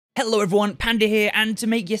Hello everyone, Panda here, and to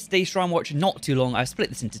make yesterday's ShrineWatch not too long, I've split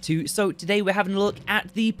this into two. So today we're having a look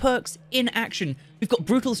at the perks in action. We've got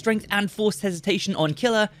Brutal Strength and Forced Hesitation on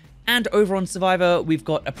Killer, and over on Survivor, we've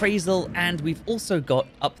got Appraisal, and we've also got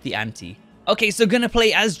Up the Ante. Okay, so gonna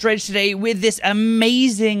play as Dredge today with this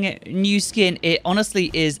amazing new skin. It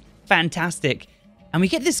honestly is fantastic. And we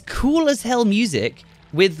get this cool as hell music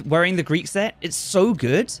with wearing the Greek set. It's so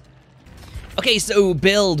good. Okay, so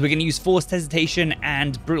build. We're going to use Forced Hesitation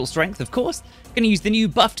and Brutal Strength, of course. Going to use the new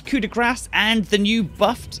buffed coup de grace and the new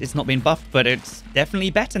buffed, it's not been buffed, but it's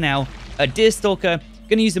definitely better now, a Deerstalker.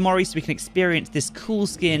 Going to use the MORI so we can experience this cool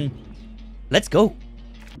skin. Let's go.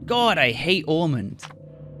 God, I hate Ormond.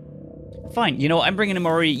 Fine, you know what? I'm bringing a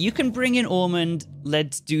MORI. You can bring in Ormond.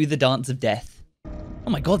 Let's do the Dance of Death. Oh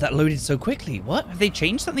my god, that loaded so quickly. What? Have they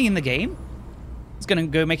changed something in the game? I was going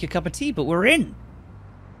to go make a cup of tea, but we're in.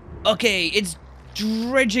 Okay, it's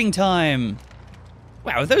dredging time.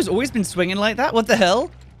 Wow, have those always been swinging like that? What the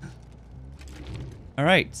hell?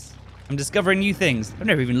 Alright, I'm discovering new things. I've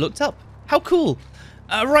never even looked up. How cool.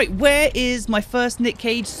 Right, where is my first Nick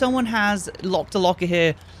cage? Someone has locked a locker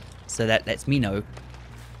here, so that lets me know.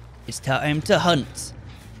 It's time to hunt.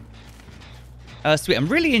 Sweet, I'm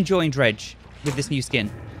really enjoying Dredge with this new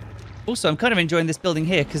skin. Also, I'm kind of enjoying this building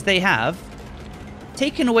here because they have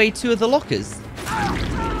taken away 2 of the lockers.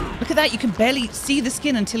 Look at that, you can barely see the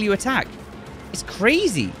skin until you attack. It's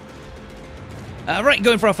crazy. Right,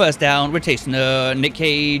 going for our first down. We're chasing Nick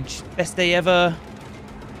Cage. Best day ever.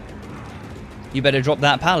 You better drop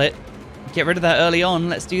that pallet. Get rid of that early on.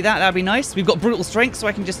 Let's do that, that'd be nice. We've got Brutal Strength, so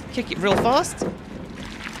I can just kick it real fast.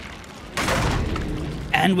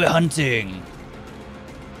 And we're hunting.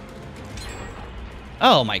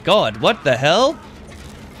 Oh my god, what the hell?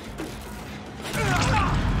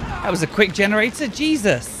 That was a quick generator,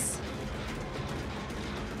 Jesus.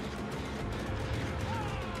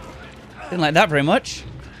 Didn't like that very much.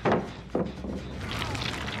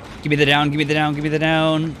 Give me the down, give me the down, give me the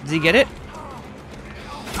down. Does he get it?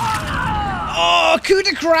 Oh, coup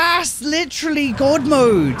de grace! Literally God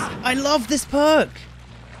mode. I love this perk.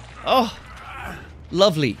 Oh,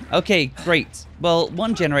 lovely. Okay, great. Well,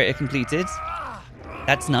 1 generator completed.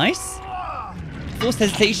 That's nice. Forced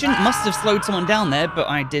Hesitation must have slowed someone down there, but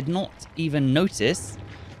I did not even notice.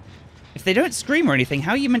 If they don't scream or anything,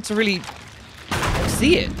 how are you meant to really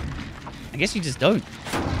see it? I guess you just don't.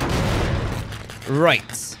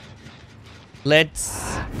 Right.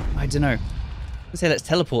 Let's... I don't know. Let's say let's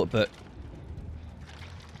teleport, but...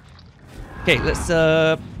 Okay, let's...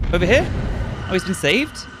 over here? Oh, he's been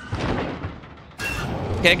saved?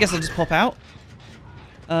 Okay, I guess I'll just pop out.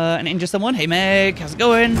 And injure someone. Hey, Meg. How's it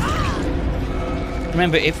going?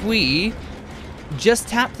 Remember, if we just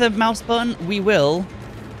tap the mouse button, we will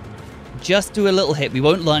just do a little hit. We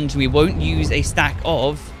won't lunge. We won't use a stack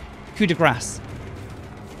of coup de grace.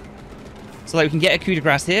 So that we can get a coup de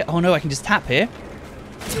grace here. Oh no, I can just tap here.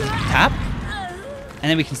 Tap. And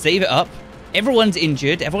then we can save it up. Everyone's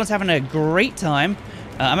injured. Everyone's having a great time.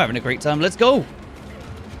 I'm having a great time. Let's go.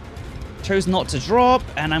 Chose not to drop.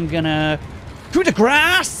 And I'm gonna... coup de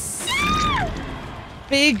grace!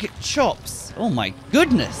 Big chops. Oh my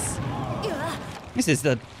goodness. This is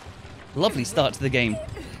the lovely start to the game.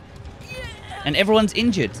 And everyone's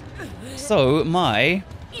injured. So my...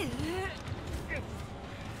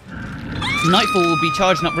 Nightfall will be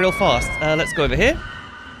charging up real fast. Let's go over here.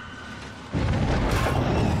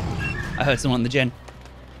 I heard someone on the gen.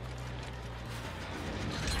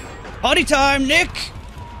 Party time, Nick!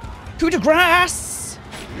 Coup de grace!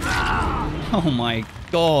 Oh my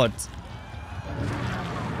god.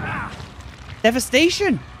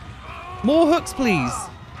 Devastation! More hooks, please.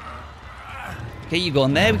 Okay, you go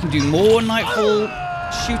on there. We can do more Nightfall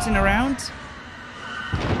shooting around.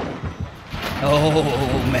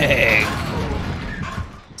 Oh, Meg.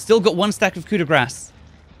 Still got 1 stack of coup de grace.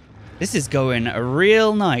 This is going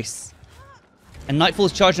real nice. And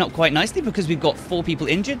Nightfall's charging up quite nicely because we've got 4 people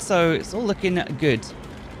injured, so it's all looking good.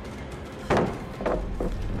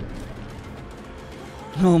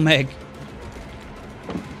 Oh, Meg.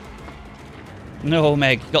 No,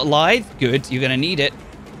 Meg. You got Lithe? Good. You're going to need it.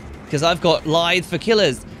 Because I've got Lithe for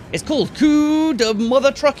killers. It's called coup de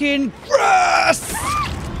mother trucking grass!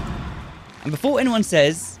 And before anyone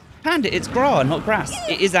says, Panda, it's gra, not grass.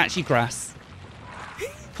 It is actually grass.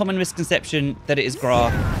 Common misconception that it is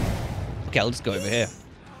gra. Okay, I'll just go over here.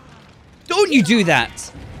 Don't you do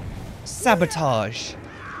that! Sabotage.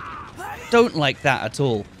 Don't like that at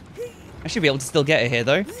all. I should be able to still get it here,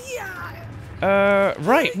 though.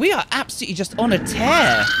 Right. We are absolutely just on a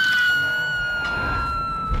tear.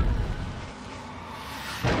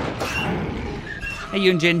 Hey,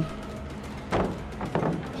 Yunjin.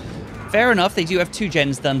 Fair enough, they do have 2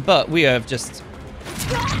 gens done, but we are just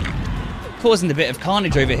causing a bit of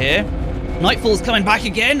carnage over here. Nightfall's coming back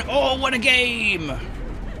again. Oh, what a game!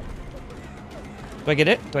 Do I get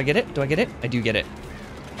it? Do I get it? Do I get it? I do get it.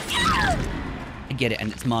 I get it,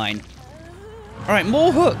 and it's mine. All right,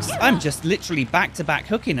 more hooks. I'm just literally back-to-back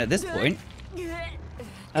hooking at this point.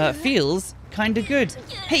 Feels kind of good.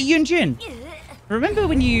 Hey, Yunjin, remember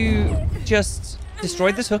when you just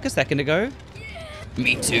destroyed this hook a second ago?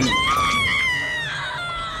 Me too.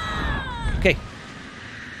 Okay.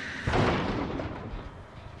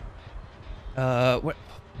 What?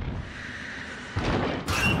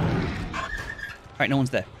 Alright, no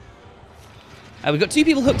one's there. We've got 2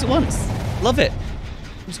 people hooked at once. Love it.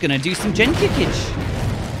 I'm just gonna do some gen kickage.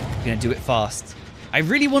 I'm gonna do it fast. I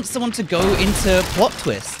really want someone to go into plot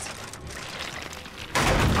twist.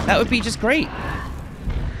 That would be just great.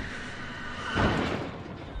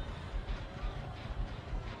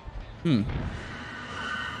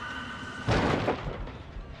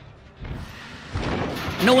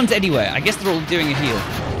 No one's anywhere. I guess they're all doing a heal.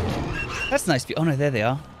 That's nice. Oh no, there they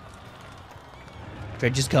are.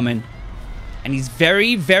 Dredge is coming. And he's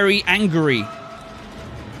very, very angry.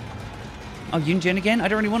 Oh, Yunjin again? I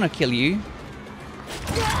don't really want to kill you.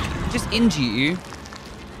 Just injure you.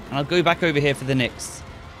 And I'll go back over here for the Nicks.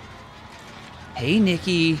 Hey,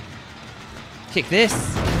 Nikki. Kick this.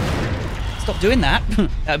 Stop doing that.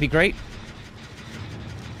 That would be great.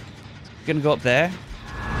 Gonna go up there.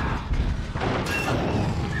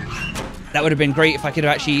 That would have been great if I could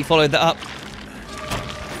have actually followed that up.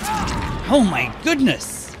 Oh my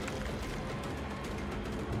goodness.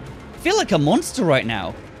 I feel like a monster right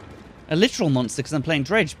now. A literal monster because I'm playing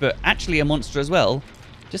Dredge, but actually a monster as well.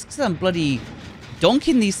 Just because I'm bloody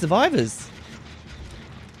donking these survivors.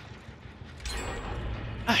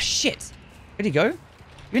 Ah, shit. Where'd he go?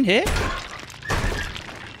 You in here?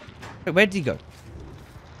 Wait, where did he go?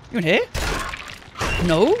 You in here?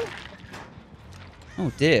 No?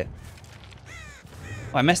 Oh, dear.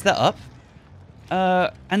 Oh, I messed that up.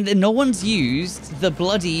 And then no one's used the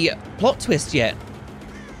bloody plot twist yet.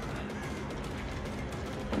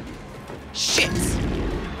 Shit!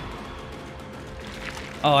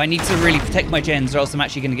 Oh, I need to really protect my gens or else I'm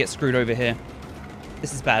actually going to get screwed over here.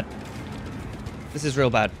 This is bad. This is real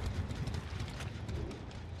bad.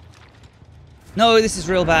 No, this is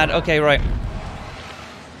real bad. Okay, right.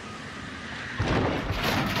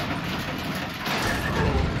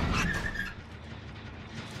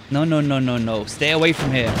 No, no, no, no, no. Stay away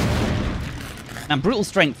from here. And Brutal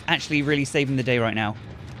Strength actually really saving the day right now.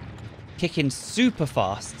 Kicking super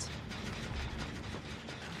fast.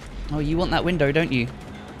 Oh, you want that window, don't you?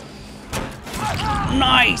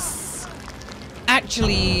 Nice!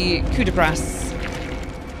 Actually, coup de grace.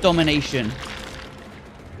 Domination.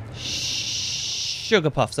 Sugar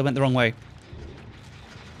Puffs. I went the wrong way.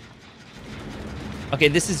 Okay,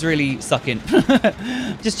 this is really sucking.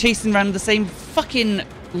 Just chasing around the same fucking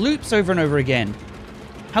loops over and over again.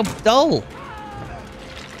 How dull.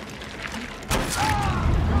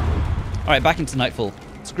 Alright, back into Nightfall.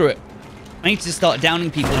 Screw it. I need to just start downing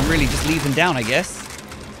people and really just leave them down, I guess.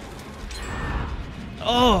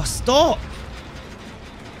 Oh, stop!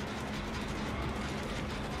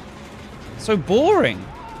 So boring.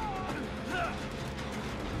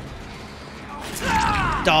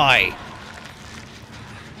 Die.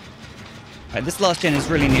 Alright, this last gen is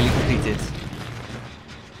really nearly completed.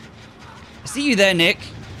 I see you there, Nick.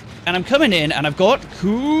 And I'm coming in and I've got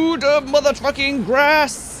coup de motherfucking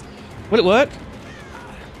grass. Will it work?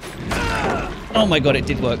 Oh my god, it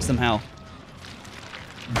did work somehow.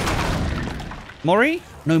 MORI?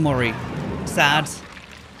 No MORI. Sad.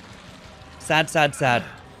 Sad, sad, sad.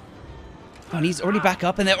 Oh, and he's already back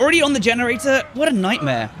up and they're already on the generator. What a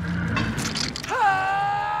nightmare.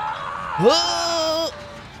 Whoa!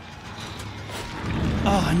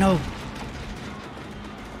 Oh, no.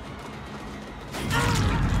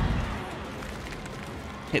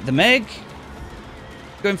 Hit the Meg.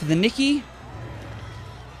 Going for the Nikki.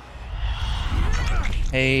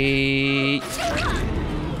 Hey.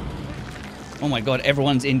 Oh my god,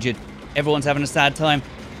 everyone's injured. Everyone's having a sad time.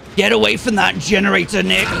 Get away from that generator,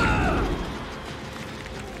 Nick.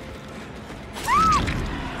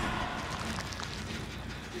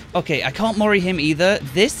 Okay, I can't MORI him either.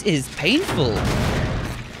 This is painful.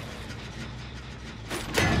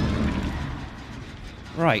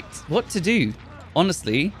 Right, what to do?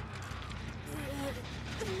 Honestly.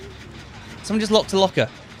 Someone just locked a locker.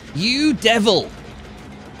 You devil!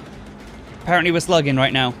 Apparently we're slugging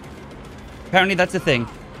right now. Apparently that's a thing.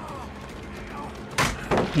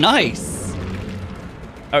 Nice!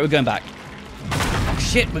 Alright, we're going back.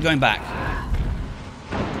 Shit, we're going back.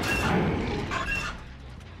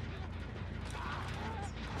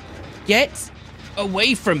 Get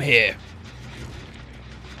away from here.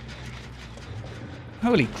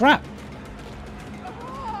 Holy crap.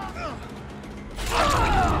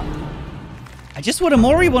 I just want to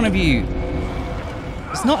MORI one of you.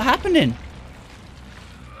 It's not happening.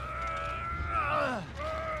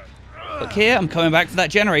 Look here, I'm coming back for that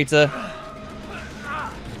generator.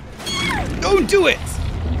 Don't do it!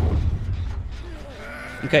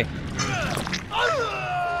 Okay.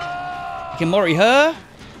 I can MORI her.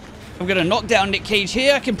 I'm gonna knock down Nick Cage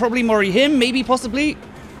here. I can probably MORI him, maybe, possibly.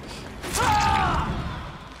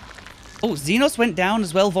 Oh, Xenos went down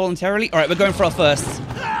as well voluntarily. All right, we're going for our first.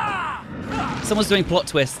 Someone's doing plot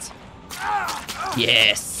twist.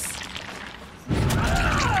 Yes.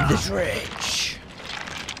 The Dredge.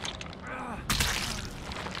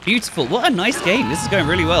 Beautiful. What a nice game. This is going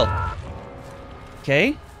really well.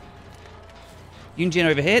 Okay. Yunjin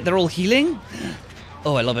over here. They're all healing.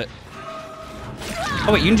 Oh, I love it.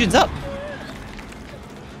 Oh, wait, Yunjin's up.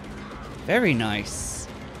 Very nice.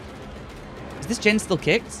 Is this gen still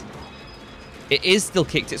kicked? It is still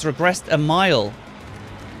kicked. It's regressed a mile.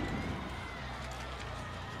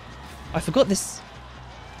 I forgot this.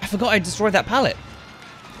 I forgot I destroyed that pallet.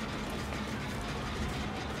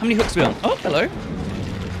 How many hooks are we on? Oh, hello.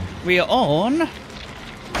 We are on 8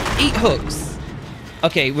 hooks.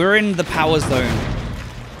 Okay, we're in the power zone.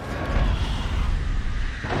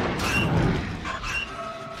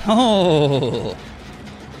 Oh.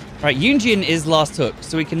 Right, Yunjin is last hook,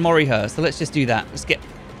 so we can MORI her. So let's just do that. Let's get...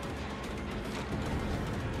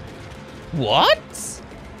 What?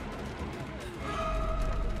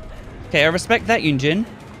 Okay, I respect that, Yunjin.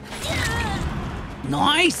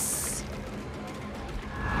 Nice!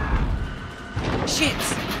 Shit!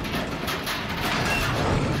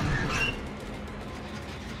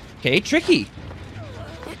 Okay, tricky.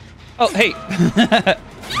 Oh, hey.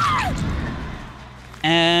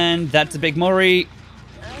 And that's a big MORI.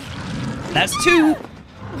 That's 2.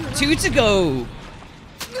 2 to go.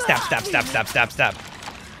 Stab, stab, stab, stab, stab, stab.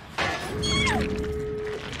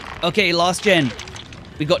 Okay, last gen.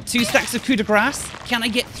 We got 2 stacks of coup de grace. Can I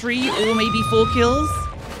get 3 or maybe 4 kills?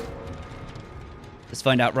 Let's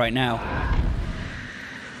find out right now.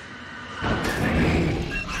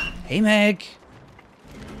 Hey, Meg.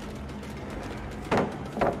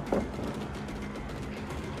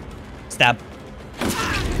 Stab.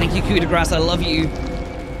 Thank you, coup de grace. I love you.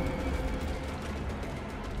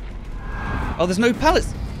 Oh, there's no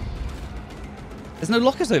pallets. There's no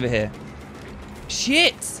lockers over here.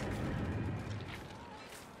 Shit.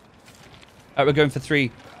 Alright, we're going for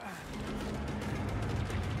 3.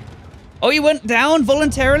 Oh, he went down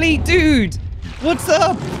voluntarily? Dude, what's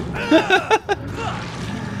up?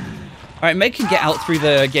 Alright, Meg can get out through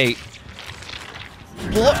the gate.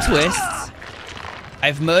 Plot twist.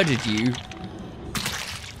 I've murdered you.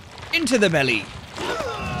 Into the belly.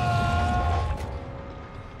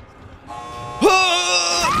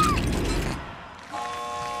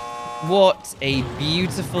 What a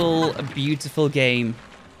beautiful, beautiful game.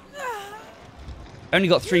 Only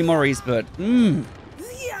got 3 MORIs, but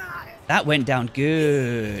that went down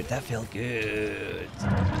good. That felt good.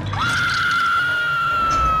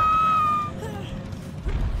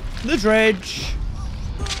 The Dredge.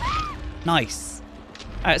 Nice.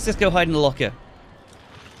 All right, let's just go hide in the locker.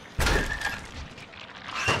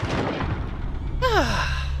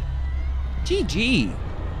 GG.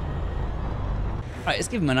 All right, let's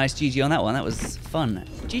give him a nice GG on that one. That was fun.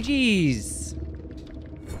 GG's.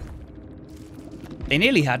 They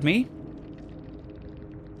nearly had me.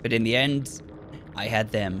 But in the end, I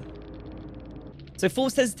had them. So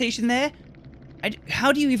forced hesitation there.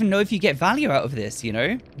 How do you even know if you get value out of this, you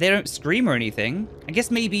know? They don't scream or anything. I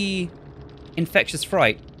guess maybe infectious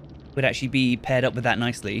fright would actually be paired up with that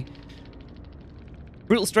nicely.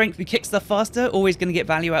 Brutal strength, we kick stuff faster. Always going to get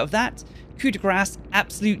value out of that. Coup de grace,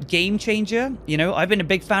 absolute game changer. You know, I've been a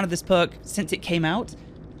big fan of this perk since it came out.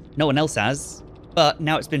 No one else has. But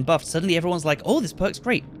now it's been buffed. Suddenly everyone's like, oh, this perk's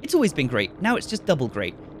great. It's always been great. Now it's just double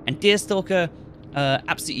great. And Deerstalker,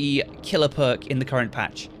 absolutely killer perk in the current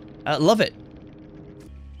patch. Love it.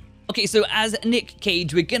 Okay, so as Nick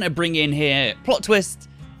Cage, we're going to bring in here plot twist,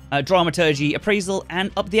 dramaturgy, appraisal,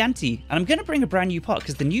 and up the ante. And I'm going to bring a brand new part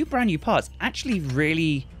because the brand new part's actually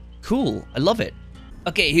really cool. I love it.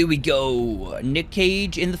 Okay, here we go. Nick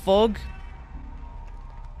Cage in the fog.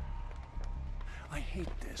 I hate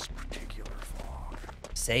this particular fog.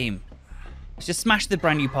 Same. Let's just smash the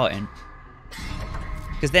brand new part in.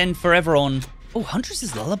 Because then forever on... Oh,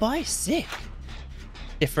 Huntress's Lullaby? Sick.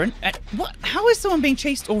 Different. What? How is someone being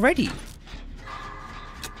chased already?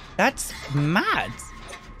 That's mad.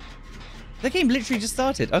 The game literally just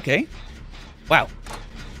started. Okay. Wow.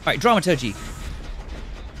 Alright, dramaturgy.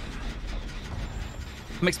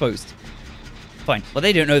 I'm exposed. Fine. Well,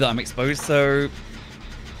 they don't know that I'm exposed, so...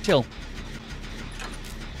 chill.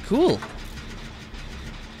 Cool.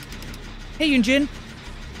 Hey, Yunjin.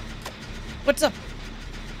 What's up?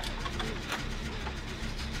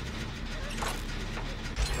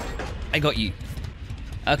 I got you.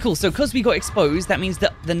 Cool. So, because we got exposed, that means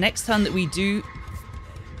that the next time that we do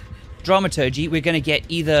dramaturgy, we're going to get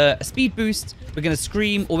either a speed boost, we're going to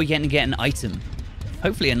scream, or we're going to get an item.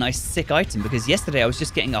 Hopefully a nice, sick item, because yesterday I was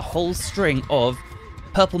just getting a whole string of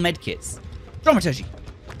purple medkits. Dramaturgy.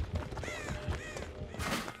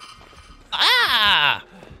 Ah!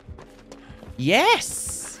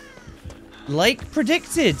 Yes! Like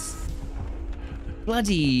predicted.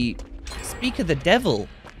 Bloody speak of the devil.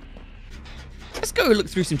 Let's go look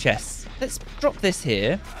through some chests. Let's drop this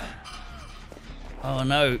here. Oh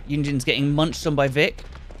no, Yunjin's getting munched on by Vic.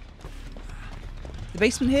 The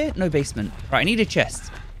basement here? No basement. Right, I need a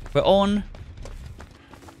chest. We're on...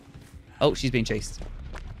 oh, she's being chased.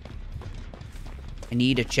 I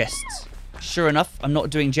need a chest. Sure enough, I'm not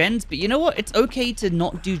doing gens, but you know what? It's okay to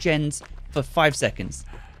not do gens for 5 seconds.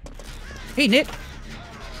 Hey, Nick.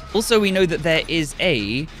 Also, we know that there is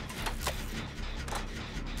a...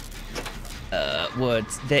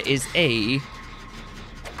 words. There is a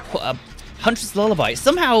Huntress Lullaby.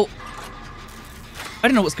 Somehow... I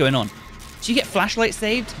don't know what's going on. Did you get flashlight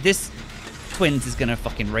saved? This twins is gonna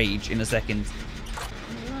fucking rage in a second.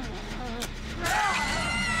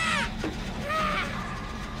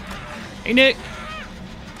 Hey, Nick.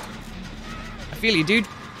 I feel you, dude.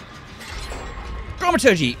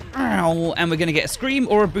 Dramaturgy. Ow. And we're gonna get a scream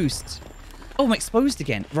or a boost. Oh, I'm exposed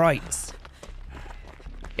again. Right.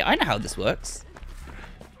 Yeah, I know how this works.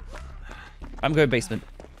 I'm going basement.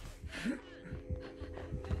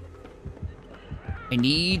 I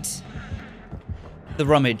need the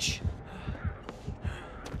rummage.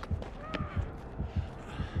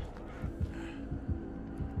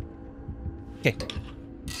 Okay.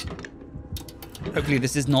 Hopefully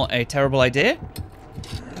this is not a terrible idea.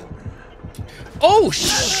 Oh,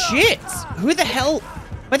 shit! Who the hell...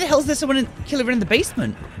 why the hell is there someone killer in the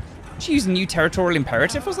basement? Is she using new territorial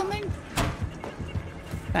imperative or something?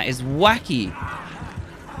 That is wacky.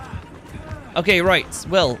 Okay, right.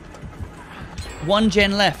 Well, 1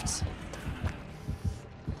 gen left.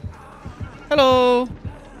 Hello.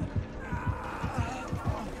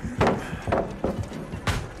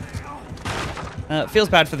 Feels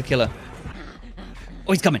bad for the killer.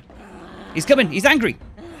 Oh, he's coming. He's coming. He's angry.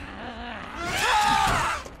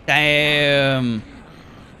 Damn.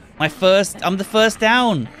 I'm the first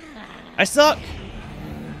down. I suck.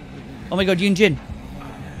 Oh my god, Yunjin.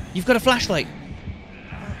 You've got a flashlight.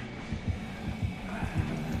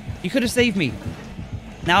 You could have saved me.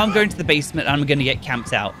 Now I'm going to the basement and I'm going to get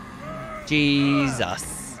camped out.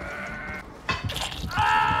 Jesus.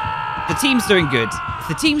 The team's doing good. If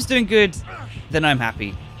the team's doing good, then I'm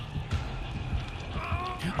happy.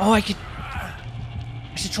 Oh, I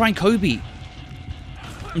should try and Kobe.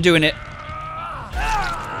 I'm doing it.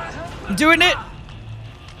 I'm doing it.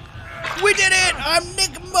 We did it. I'm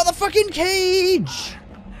Nick motherfucking Cage.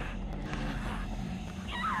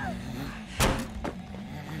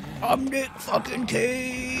 I'm Nick fucking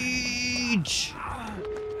Cage.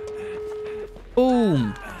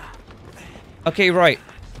 Boom. Okay, right.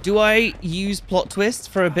 Do I use plot twist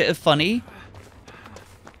for a bit of funny?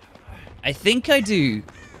 I think I do.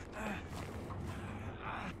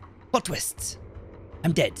 Plot twist.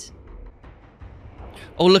 I'm dead.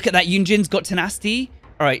 Oh, look at that. Yunjin's got tenacity.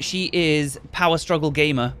 All right, she is power struggle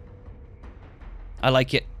gamer. I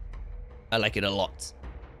like it. I like it a lot.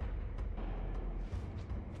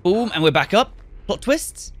 Boom, and we're back up. Plot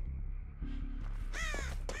twist.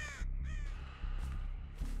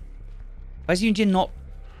 Why is Yunjin not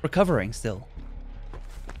recovering still?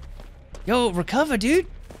 Yo, recover, dude.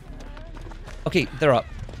 Okay, they're up.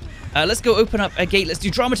 Let's go open up a gate. Let's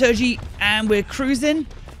do dramaturgy, and we're cruising.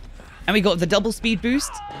 And we got the double speed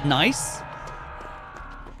boost. Nice.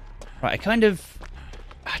 Right, I kind of...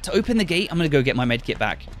 to open the gate, I'm going to go get my medkit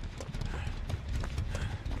back.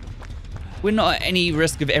 We're not at any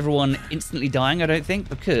risk of everyone instantly dying, I don't think,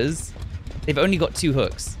 because they've only got 2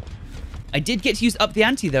 hooks. I did get to use up the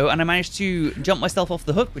ante, though, and I managed to jump myself off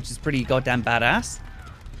the hook, which is pretty goddamn badass.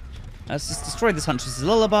 Let's just destroy this Huntress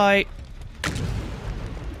Lullaby.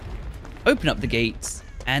 Open up the gates,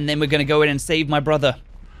 and then we're going to go in and save my brother.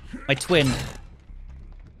 My twin.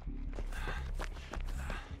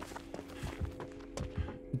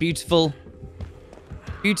 Beautiful.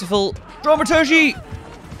 Beautiful. Dramaturgy!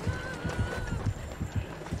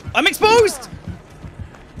 I'm exposed!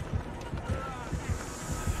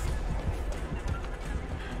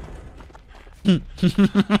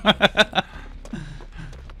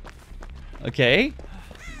 Okay.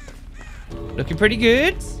 Looking pretty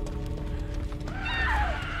good.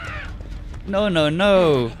 No, no,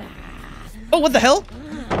 no. Oh, what the hell?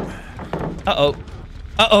 Uh-oh.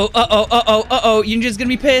 Uh-oh, uh-oh, uh-oh, uh-oh. Yunjin's gonna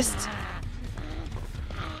be pissed.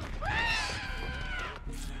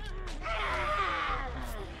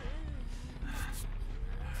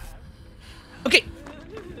 Okay.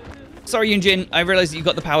 Sorry, Yunjin. I realized that you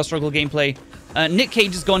got the power struggle gameplay. Nick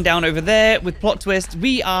Cage has gone down over there with plot twist.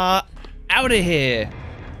 We are out of here.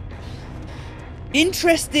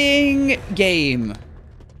 Interesting game.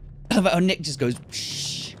 Oh, Nick just goes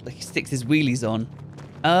shh, like he sticks his wheelies on.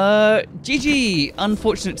 GG.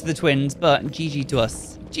 Unfortunate to the twins, but GG to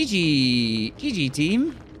us. GG. GG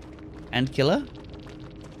team. And killer.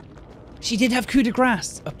 She did have coup de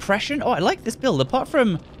grace. Oppression? Oh, I like this build. Apart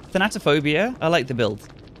from Thanatophobia, I like the build.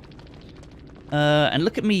 And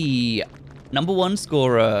look at me. #1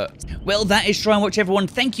 scorer. Well, that is ShrineWatch, everyone.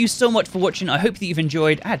 Thank you so much for watching. I hope that you've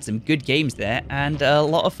enjoyed. I had some good games there and a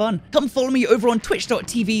lot of fun. Come follow me over on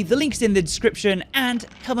twitch.tv. The link's in the description. And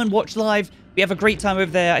come and watch live. We have a great time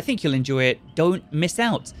over there. I think you'll enjoy it. Don't miss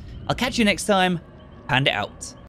out. I'll catch you next time. Panda out.